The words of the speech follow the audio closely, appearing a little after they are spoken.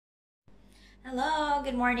Hello,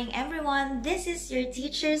 good morning everyone. This is your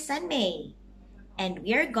teacher Sunmay, and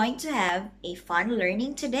we are going to have a fun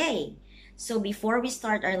learning today. So before we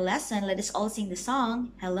start our lesson, let us all sing the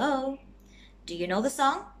song, Hello. Do you know the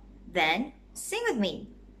song? Then sing with me.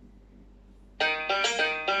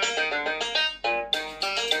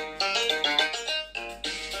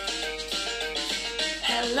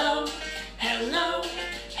 Hello, hello,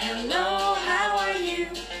 hello, how are you?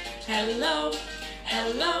 Hello,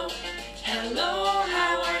 hello, hello,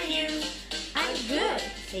 how are you? I'm good.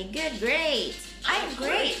 Say good, great. I'm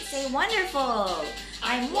great. Say wonderful.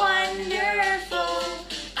 I'm wonderful.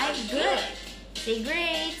 I'm good. Say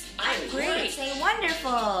great. I'm great. Say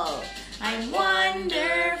wonderful. I'm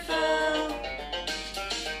wonderful.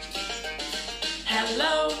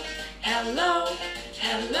 Hello, hello,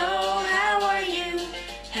 hello, how are you?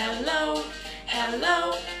 Hello,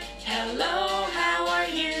 hello, hello, how are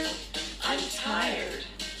you? I'm tired.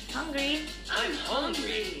 Hungry. I'm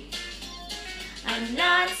hungry. I'm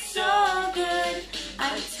not so good.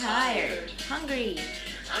 I'm tired. Hungry.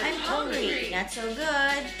 I'm hungry. Not so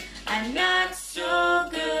good. I'm not so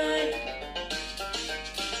good.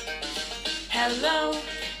 Hello,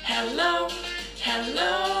 hello,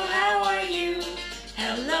 hello, how are you?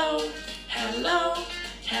 Hello, hello,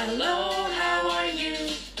 hello, how are you?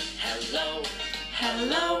 Hello,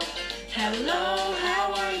 hello, hello,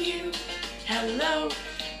 how are you? Hello,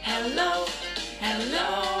 hello,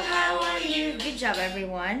 hello, how are you? Good job,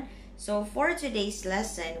 everyone. So for today's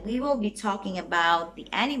lesson, we will be talking about the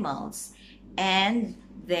animals and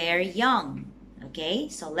their young. Okay,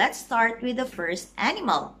 so let's start with the first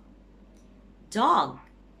animal. Dog.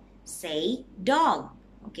 Say dog.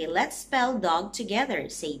 Okay, let's spell dog together.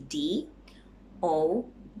 Say D-O-G.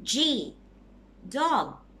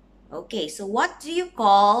 Dog. Okay, so what do you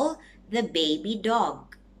call the baby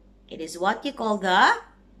dog? It is what you call the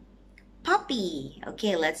puppy.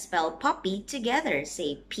 Okay, let's spell puppy together.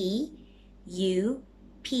 Say P-U-P-P-Y.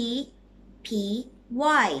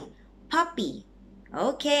 Puppy.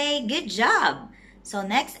 Okay, good job. So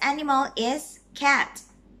next animal is cat.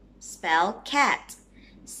 Spell cat.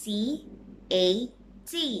 C-A-T.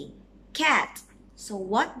 Cat. So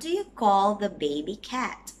what do you call the baby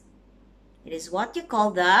cat? It is what you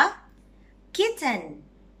call the kitten.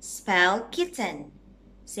 Spell kitten.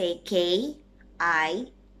 Say K-I-T-T-E-N.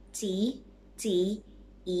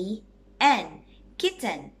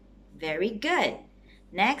 Kitten. Very good.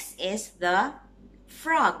 Next is the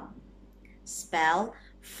frog. Spell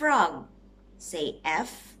frog. Say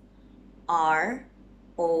F-R-O-G.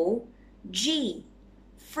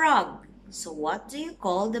 Frog. So what do you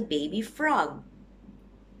call the baby frog?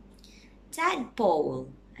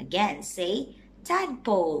 Tadpole. Again, say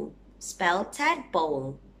tadpole. Spell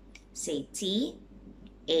tadpole. Say T-A-D-P-O-L-E.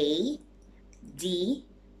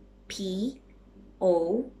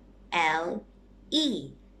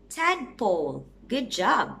 Tadpole. Good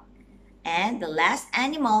job. And the last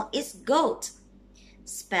animal is goat.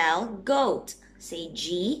 Spell goat. Say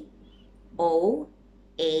G-O-A-T.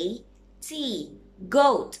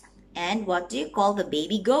 Goat. And what do you call the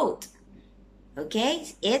baby goat?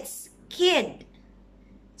 Okay, it's kid.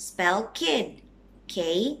 Spell kid.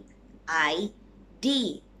 K-I-D.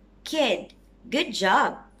 Kid. Good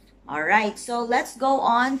job. All right, so let's go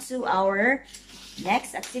on to our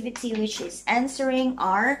next activity, which is answering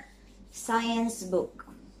our science book.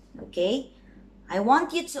 Okay, I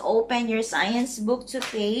want you to open your science book to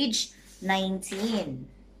page 19.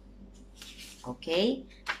 Okay,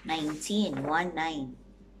 19.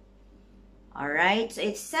 All right, so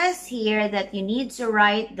it says here that you need to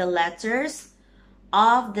write the letters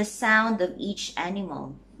of the sound of each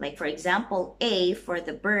animal. Like for example, A for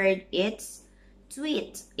the bird, it's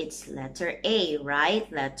tweet. It's letter A,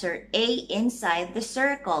 right? Letter A inside the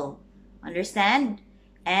circle. Understand?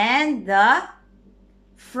 And the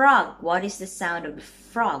frog. What is the sound of the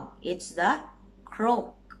frog? It's the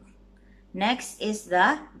croak. Next is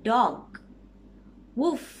the dog.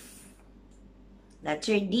 Woof.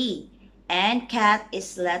 Letter D. And cat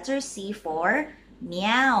is letter C for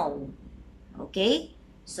meow. Okay?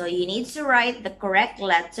 So you need to write the correct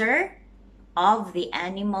letter of the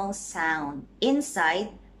animal sound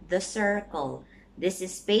inside the circle. This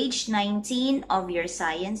is page 19 of your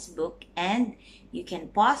science book, and you can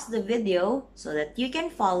pause the video so that you can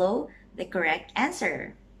follow the correct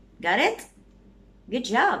answer. Got it? Good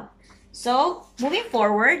job. So moving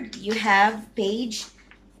forward, you have page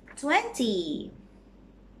 20.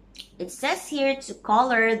 It says here to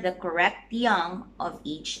color the correct young of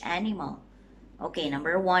each animal. Okay,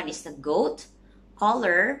 number 1 is the goat.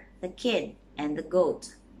 Color the kid and the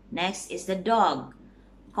goat. Next is the dog.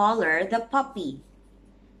 Color the puppy.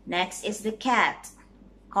 Next is the cat.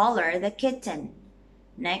 Color the kitten.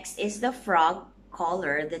 Next is the frog.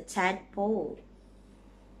 Color the tadpole.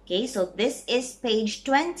 Okay, so this is page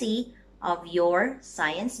 20 of your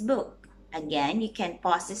science book. Again, you can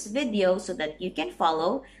pause this video so that you can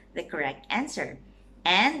follow the correct answer.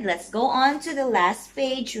 And let's go on to the last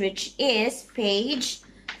page, which is page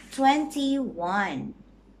 21.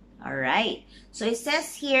 All right, so it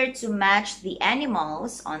says here to match the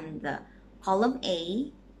animals on the column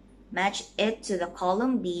A, match it to the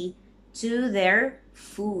column B to their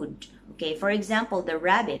food. Okay, for example, the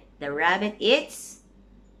rabbit. The rabbit eats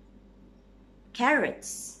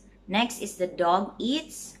carrots. Next is the dog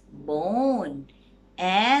eats bone.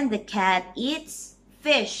 And the cat eats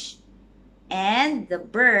fish. And the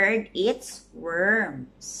bird eats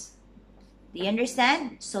worms. Do you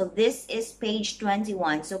understand? So this is page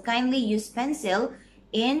 21. So kindly use pencil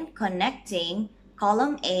in connecting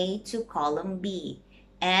column A to column B.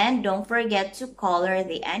 And don't forget to color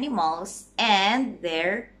the animals and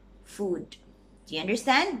their food. Do you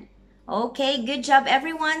understand? Okay, good job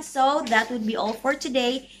everyone. So that would be all for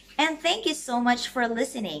today. And thank you so much for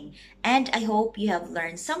listening. And I hope you have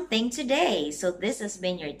learned something today. So this has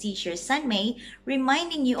been your teacher, Sunmay,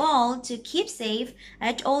 reminding you all to keep safe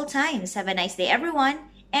at all times. Have a nice day, everyone.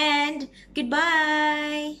 And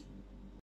goodbye.